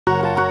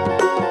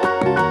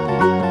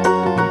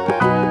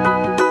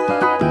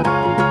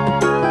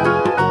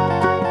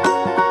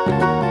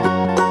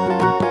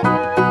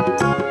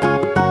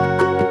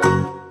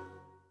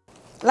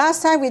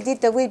last time we did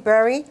the wheat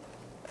berry.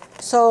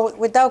 So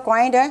without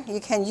grinder, you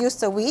can use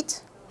the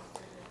wheat.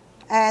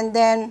 And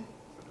then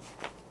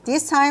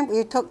this time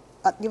we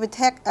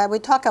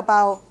talk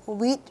about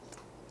wheat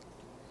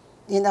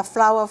in a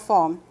flour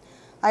form.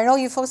 I know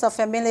you folks are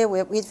familiar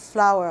with wheat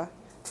flour,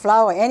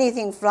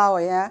 anything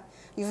flour, yeah?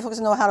 You folks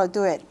know how to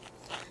do it.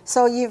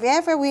 So if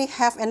ever we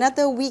have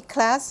another wheat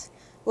class,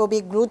 will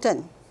be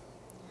gluten.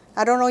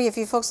 I don't know if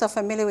you folks are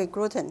familiar with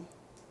gluten.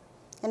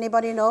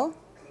 Anybody know?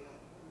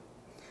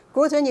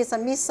 Gluten is a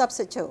meat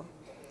substitute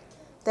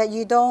that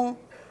you don't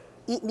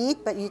eat meat,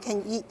 but you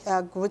can eat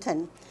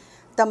gluten.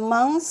 The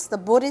monks, the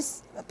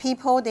Buddhist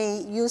people,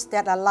 they use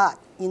that a lot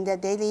in their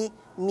daily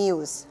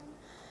meals.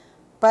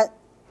 But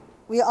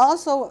we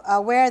also are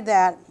aware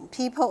that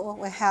people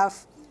will have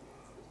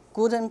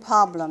gluten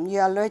problem. You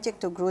are allergic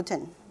to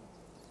gluten.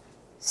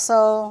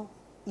 So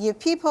if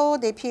people,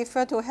 they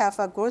prefer to have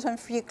a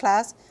gluten-free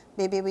class,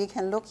 maybe we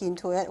can look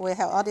into it. We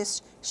have all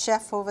these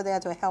chefs over there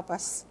to help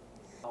us.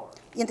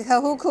 In the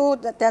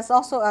Kahuku, there's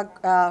also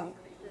a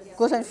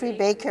gluten-free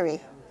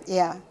bakery.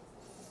 Yeah.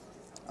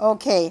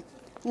 Okay.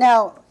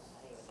 Now,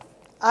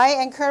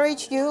 I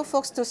encourage you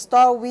folks to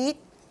store wheat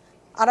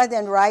other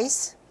than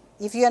rice.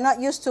 If you are not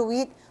used to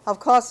wheat,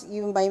 of course,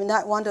 you may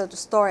not want to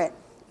store it,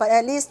 but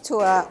at least to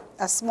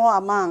a small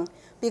amount,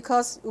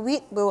 because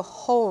wheat will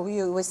hold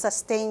you, will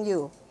sustain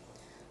you.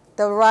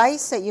 The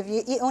rice, if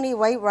you eat only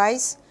white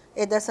rice,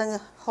 it doesn't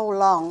hold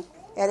long,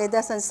 and it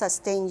doesn't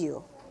sustain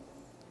you.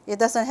 It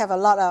doesn't have a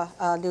lot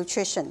of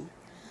nutrition.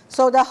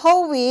 So the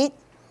whole wheat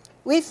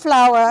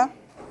flour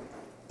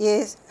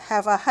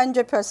have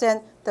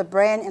 100% the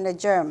bran and the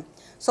germ.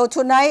 So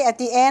tonight, at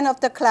the end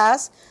of the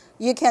class,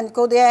 you can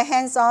go there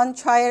hands-on,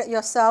 try it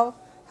yourself,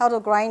 how to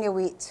grind your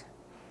wheat.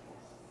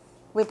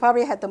 We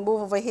probably had to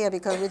move over here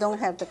because we don't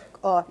have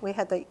we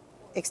had the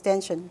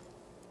extension.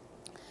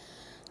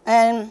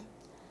 And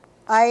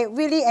I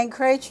really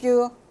encourage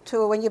you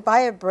to, when you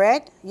buy a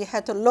bread, you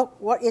have to look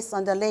what is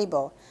on the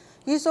label.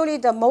 Usually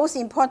the most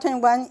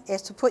important one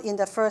is to put in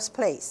the first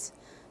place.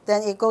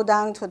 Then it go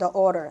down to the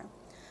order.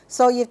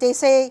 So if they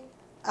say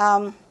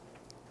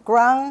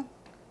ground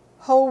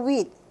whole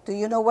wheat, do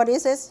you know what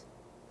is this?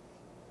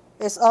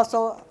 It's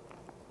also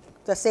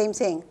the same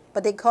thing,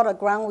 but they call it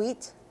ground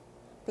wheat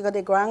because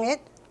they ground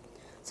it.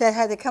 So it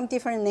had come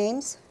different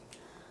names.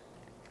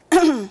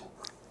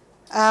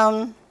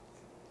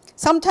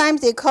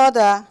 Sometimes they call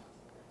the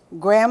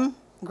gram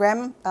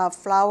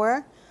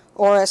flour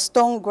or a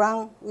stone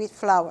ground wheat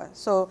flour.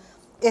 So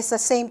it's the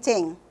same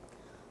thing.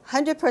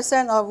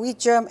 100% of wheat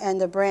germ and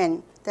the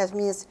bran. That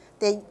means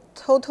they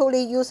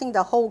totally using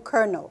the whole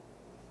kernel.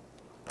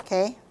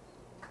 Okay.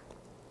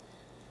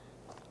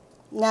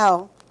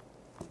 Now,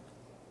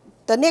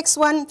 the next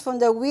one from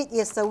the wheat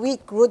is the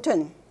wheat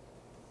gluten.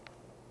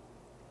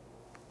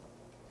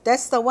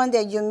 That's the one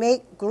that you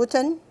make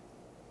gluten,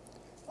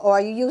 or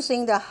are you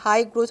using the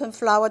high gluten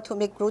flour to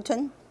make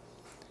gluten,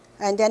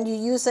 and then you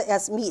use it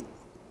as meat.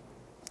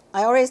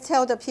 I always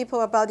tell the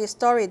people about this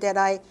story that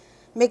I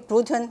make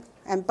gluten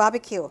and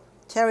barbecue,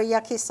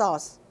 teriyaki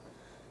sauce.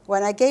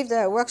 When I gave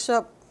the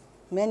workshop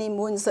many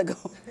moons ago,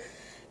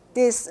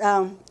 these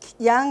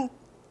young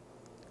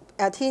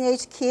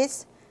teenage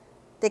kids,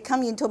 they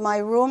come into my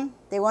room,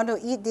 they want to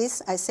eat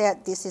this. I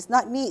said, this is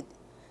not meat.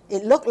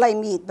 It looked like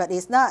meat, but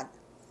it's not.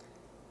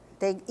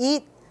 They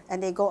eat,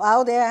 and they go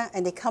out there,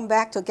 and they come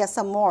back to get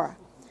some more.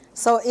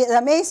 So it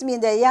amazed me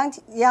that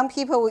young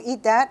people will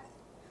eat that.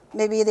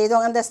 Maybe they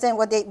don't understand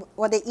what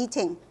they're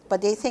eating,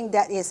 but they think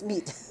that is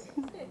meat.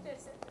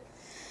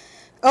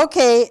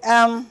 Okay,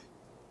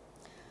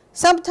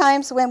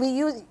 sometimes when we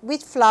use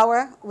wheat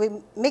flour, we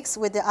mix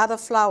with the other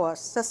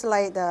flours, just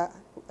like the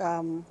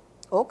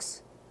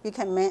oats. You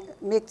can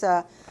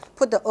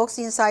put the oats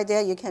inside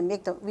there, you can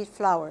make the wheat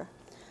flour.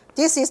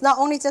 This is not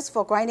only just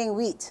for grinding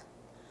wheat.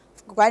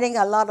 Grinding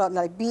a lot of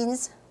like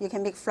beans, you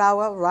can make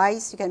flour,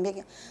 rice, you can make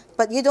it.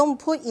 But you don't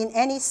put in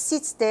any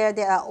seeds there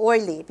that are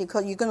oily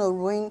because you're going to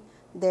ruin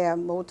their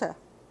motor.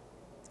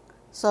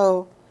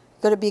 So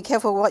you got to be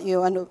careful what you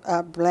want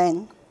to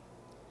blend.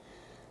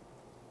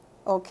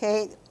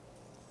 Okay.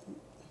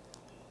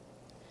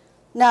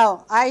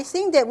 Now, I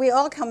think that we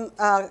all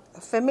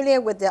familiar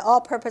with the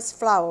all-purpose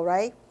flour,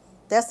 right?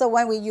 That's the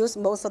one we use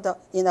most of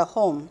in the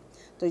home,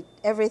 to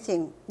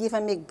everything,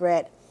 even make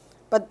bread.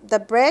 But the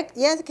bread,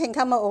 yes, it can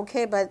come out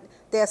okay, but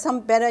there are some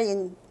better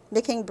in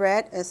making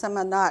bread and some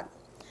are not.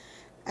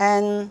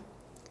 And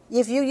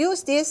if you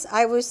use this,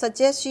 I would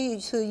suggest you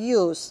to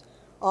use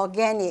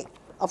organic.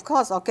 Of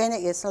course,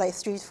 organic is like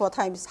 3-4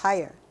 times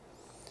higher.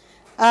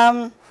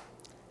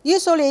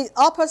 Usually,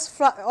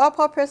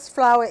 all-purpose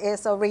flour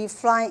is a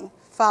refined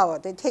flour.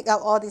 They take out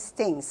all these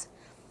things.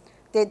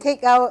 They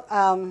take out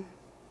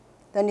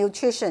the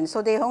nutrition,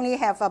 so they only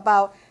have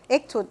about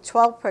 8 to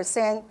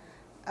 12%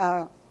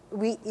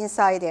 wheat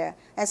inside there.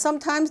 And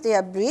sometimes they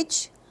are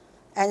bleached,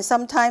 and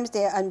sometimes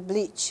they are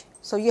unbleached.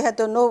 So you have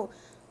to know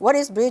what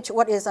is bleached,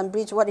 what is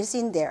unbleached, what is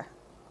in there.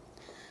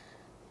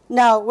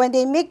 Now, when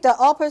they make the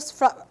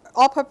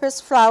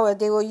all-purpose flour,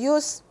 they will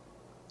use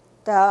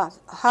the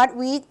hard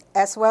wheat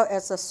as well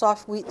as the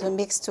soft wheat to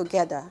mix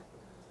together.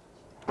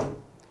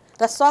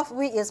 The soft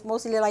wheat is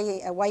mostly like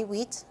a white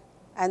wheat,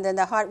 and then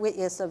the hard wheat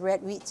is a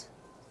red wheat.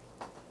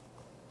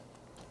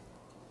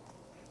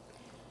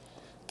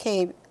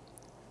 Okay.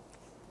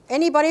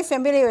 Anybody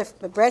familiar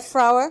with bread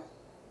flour?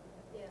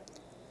 Yeah.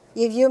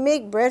 If you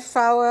make bread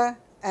flour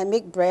and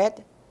make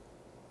bread,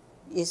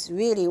 it's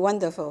really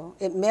wonderful.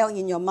 It melts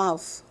in your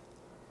mouth.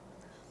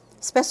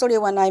 Especially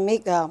when I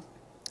make the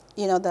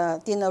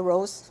dinner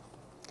rolls.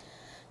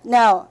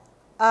 Now,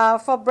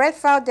 for bread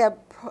flour, the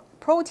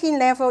protein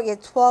level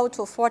is 12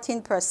 to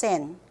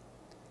 14%.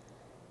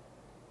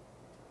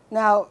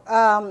 Now,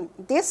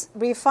 this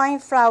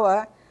refined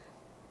flour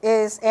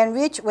is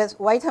enriched with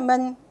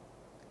vitamin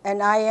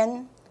and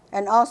iron,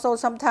 and also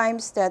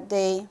sometimes that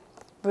they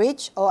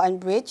bridge or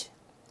unbridge.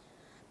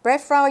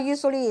 Bread flour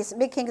usually is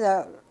making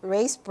the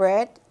raised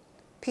bread,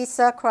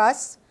 pizza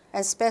crust,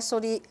 and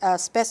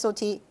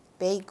specialty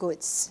baked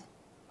goods.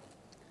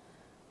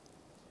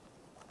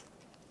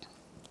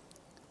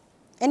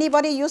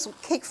 Anybody use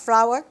cake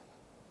flour?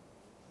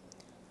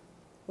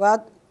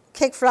 Well,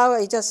 cake flour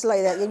is just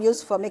like that. You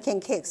use for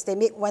making cakes. They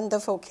make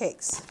wonderful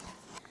cakes.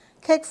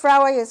 Cake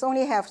flour is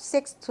only have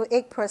 6 to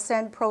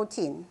 8%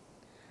 protein.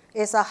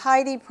 It's a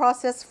highly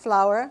processed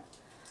flour.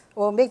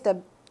 Will make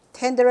the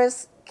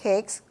tenderest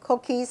cakes,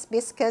 cookies,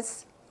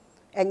 biscuits,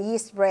 and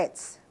yeast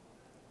breads.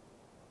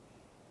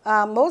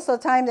 Most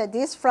of the time that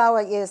this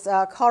flour is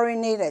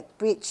chlorinated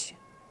bleach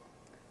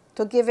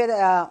to give it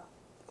a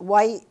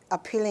white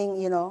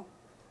appealing,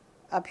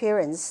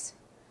 appearance.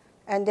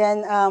 And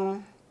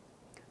then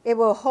it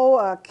will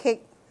hold a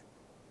cake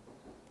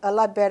a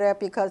lot better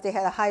because they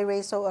had a high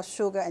ratio of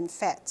sugar and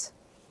fat.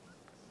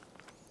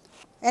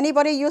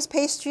 Anybody use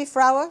pastry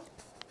flour?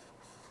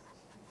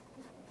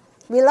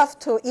 We love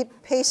to eat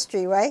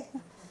pastry, right?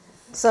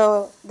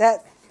 So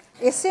that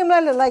is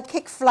similar like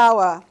cake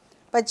flour,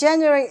 but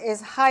generally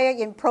is higher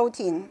in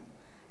protein,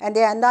 and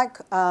they are not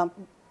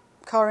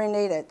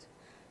chlorinated.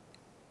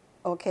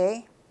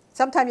 Okay?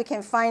 Sometimes you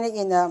can find it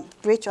in a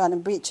bridge on a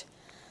bridge.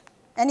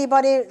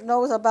 Anybody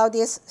knows about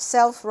this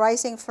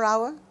self-rising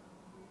flour?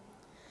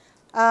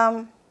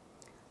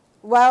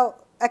 Well,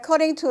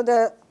 according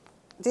to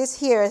this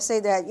here, say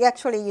that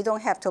actually you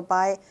don't have to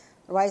buy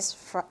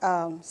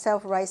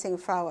self-rising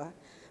flour,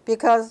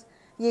 because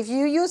if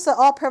you use the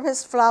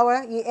all-purpose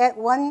flour, you add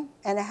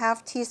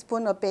 1.5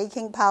 teaspoons of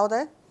baking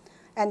powder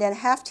and then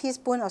 ½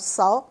 teaspoon of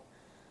salt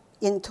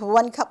into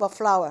 1 cup of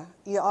flour.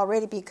 You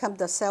already become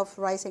the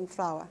self-rising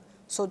flour.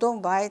 So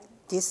don't buy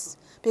this,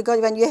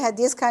 because when you have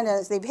this kind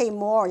of, they pay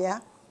more, yeah?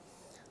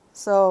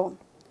 So,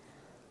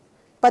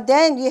 but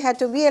then you have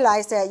to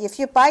realize that if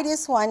you buy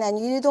this one and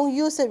you don't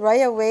use it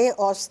right away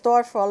or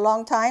store it for a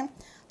long time,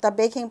 the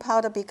baking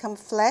powder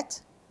becomes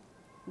flat,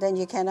 then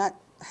you cannot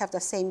have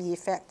the same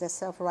effect as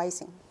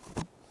self-rising.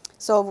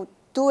 So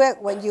do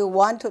it when you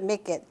want to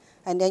make it,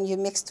 and then you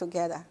mix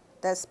together.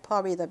 That's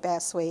probably the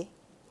best way.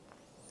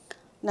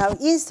 Now,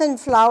 instant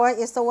flour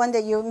is the one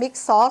that you mix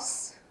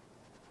sauce.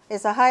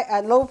 It's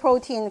a low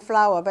protein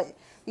flour, but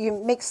you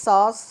mix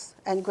sauce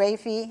and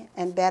gravy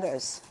and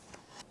batters.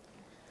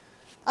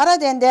 Other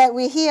than that,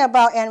 we hear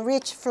about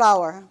enriched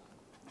flour.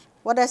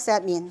 What does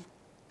that mean?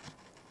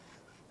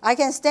 I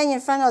can stand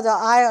in front of the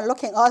aisle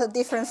looking at all the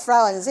different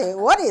flour and say,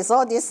 what is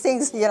all these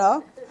things,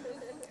 The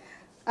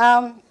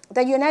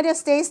United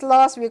States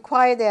laws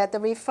require that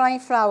the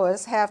refined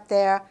flours have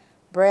their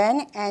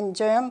bran and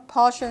germ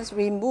portions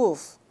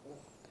removed,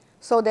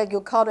 so that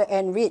you call it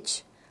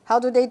enriched. How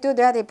do they do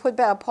that? They put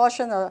back a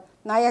portion of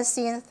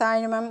niacin,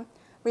 thiamine,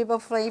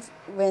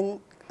 riboflavin,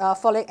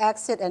 folic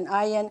acid, and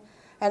iron,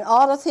 and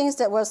all the things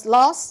that was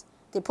lost,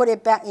 they put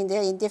it back in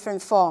there in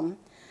different form.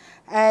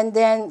 And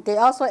then they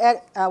also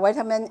add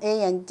vitamin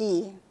A and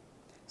D.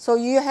 So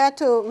you have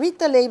to read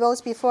the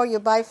labels before you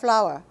buy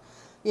flour.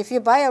 If you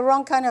buy a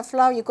wrong kind of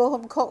flour, you go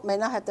home cook, may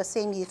not have the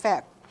same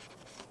effect.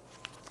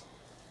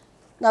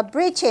 Now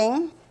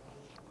bleaching,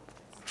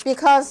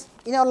 because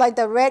like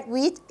the red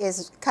wheat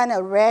is kind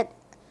of red,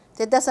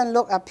 it doesn't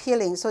look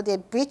appealing, so they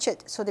bleach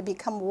it so they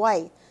become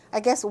white.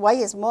 I guess white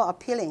is more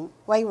appealing.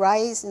 White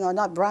rice,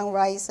 not brown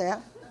rice.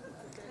 Yeah?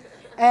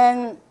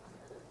 And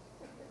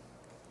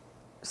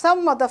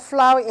some of the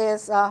flour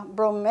is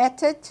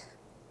bromated.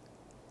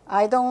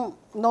 I don't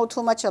know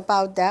too much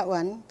about that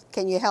one.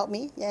 Can you help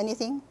me?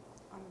 Anything?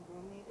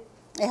 Bromated?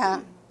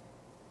 Yeah.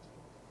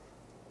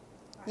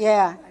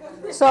 Yeah.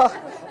 So,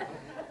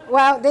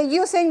 well, they're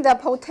using the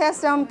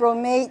potassium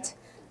bromate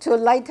to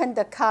lighten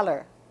the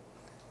color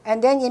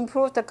and then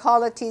improve the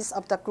qualities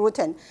of the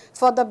gluten.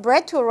 For the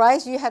bread to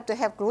rise, you have to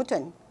have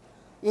gluten.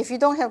 If you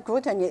don't have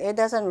gluten, it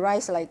doesn't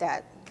rise like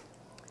that.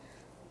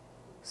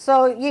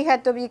 So you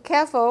have to be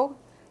careful.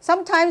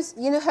 Sometimes,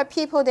 her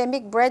people, they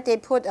make bread, they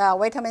put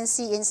vitamin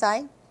C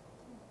inside.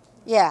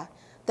 Yeah,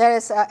 there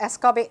is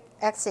ascorbic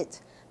acid.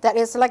 That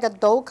is like a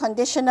dough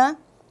conditioner.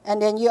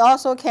 And then you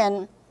also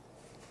can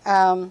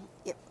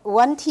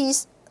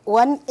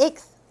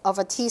 1/8 of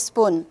a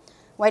teaspoon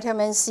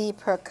vitamin C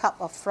per cup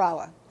of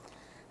flour.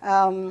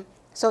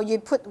 So you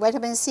put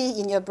vitamin C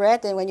in your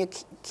bread, and when your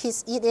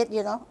kids eat it,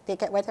 you know, they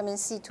get vitamin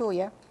C too,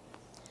 yeah?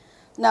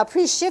 Now,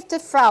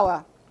 pre-shifted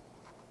flour.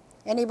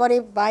 Anybody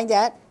buy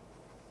that?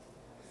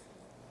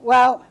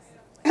 Well,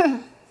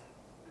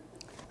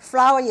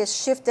 flour is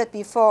shifted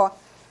before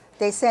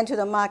they sent to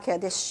the market.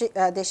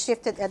 They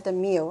shifted at the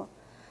mill,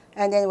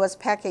 and then it was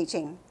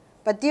packaging.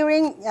 But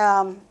during,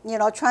 you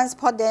know,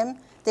 transport them,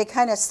 they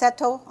kind of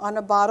settle on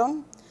the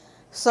bottom.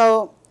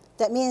 So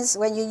that means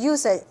when you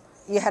use it,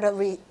 you had to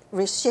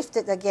reshift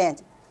it again.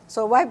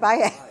 So why buy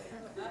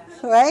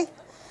it, right?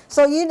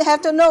 So you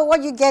have to know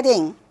what you're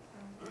getting.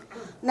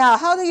 Now,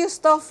 how do you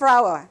store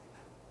flour?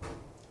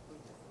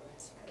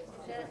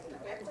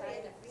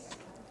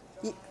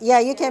 Yeah,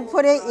 you can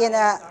put it in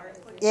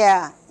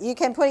a, you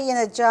can put it in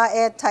a jar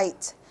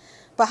airtight.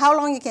 But how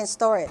long you can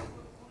store it?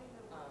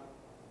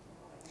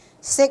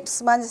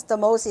 6 months, the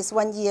most is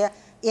 1 year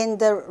in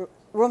the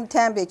room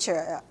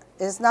temperature.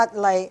 It's not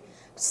like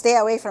stay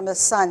away from the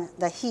sun,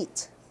 the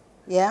heat,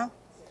 yeah?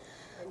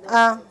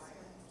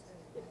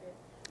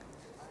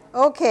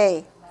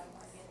 Okay.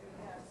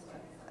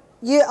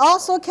 You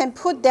also can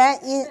put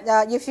that in,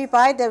 if you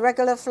buy the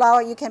regular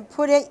flour, you can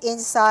put it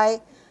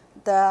inside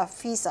the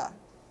freezer.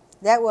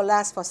 That will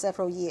last for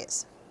several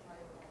years.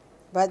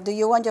 But do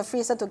you want your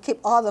freezer to keep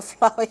all the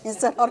flour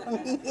inside all the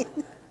meat?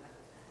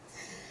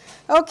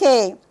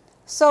 Okay,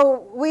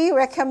 so we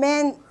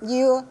recommend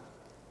you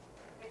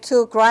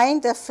to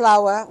grind the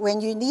flour when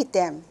you need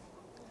them.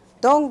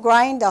 Don't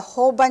grind a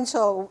whole bunch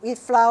of wheat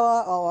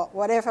flour or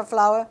whatever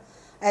flour,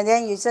 and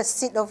then you just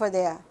sit over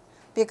there,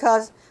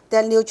 because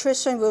the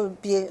nutrition will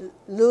be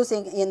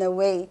losing in a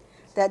way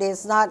that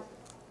is not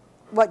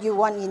what you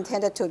want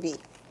intended to be.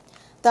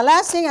 The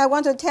last thing I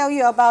want to tell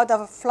you about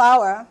the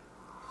flour,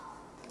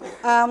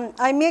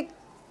 I make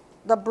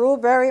the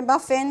blueberry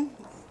muffin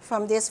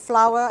from this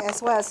flour,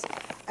 as well as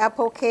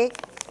apple cake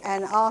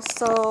and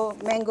also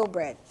mango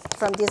bread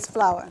from this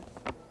flour.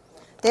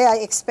 They are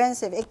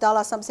expensive,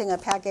 $8 something a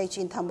package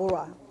in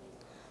Tambura.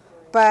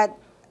 But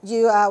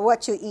you are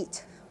what you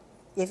eat.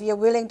 If you're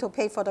willing to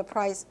pay for the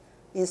price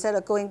instead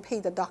of going pay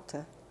the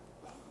doctor.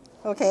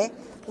 Okay?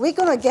 We're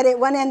going to get it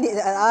one and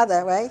the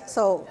other, right?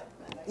 So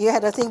you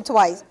had to think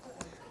twice.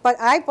 But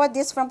I bought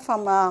this from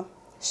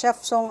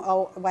Chef Song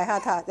or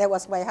Waihata. That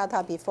was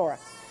Waihata before.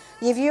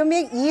 If you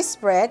make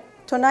yeast bread,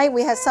 tonight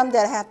we have some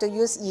that have to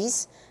use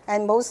yeast,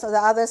 and most of the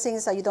other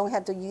things that you don't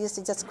have to use,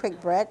 it's just quick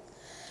bread.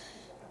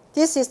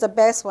 This is the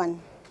best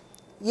one.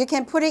 You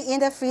can put it in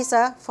the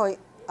freezer for,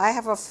 I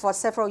have for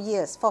several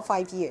years, 4 or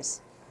 5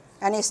 years,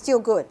 and it's still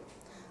good.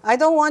 I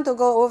don't want to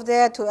go over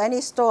there to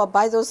any store,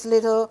 buy those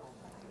little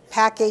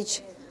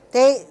package.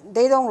 They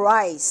don't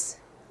rise.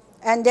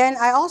 And then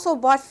I also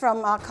bought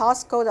from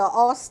Costco the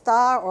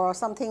All-Star or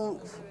something.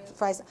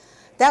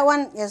 That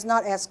one is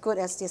not as good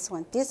as this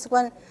one. This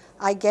one,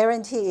 I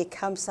guarantee it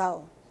comes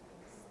out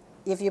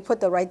if you put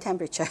the right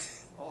temperature.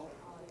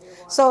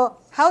 So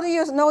how do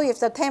you know if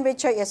the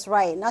temperature is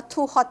right? Not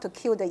too hot to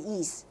kill the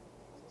yeast.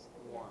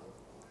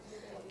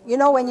 You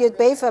know when you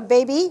bathe a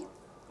baby,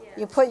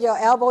 you put your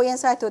elbow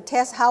inside to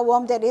test how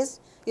warm that is.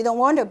 You don't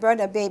want to burn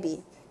a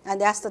baby,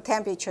 and that's the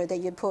temperature that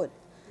you put.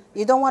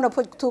 You don't want to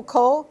put too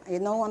cold, you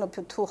don't want to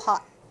put too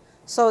hot.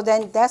 So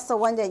then that's the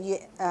one that you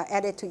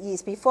added to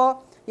yeast. Before,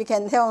 you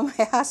can tell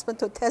my husband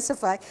to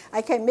testify,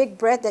 I can make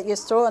bread that you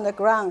throw on the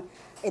ground,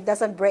 it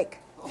doesn't break.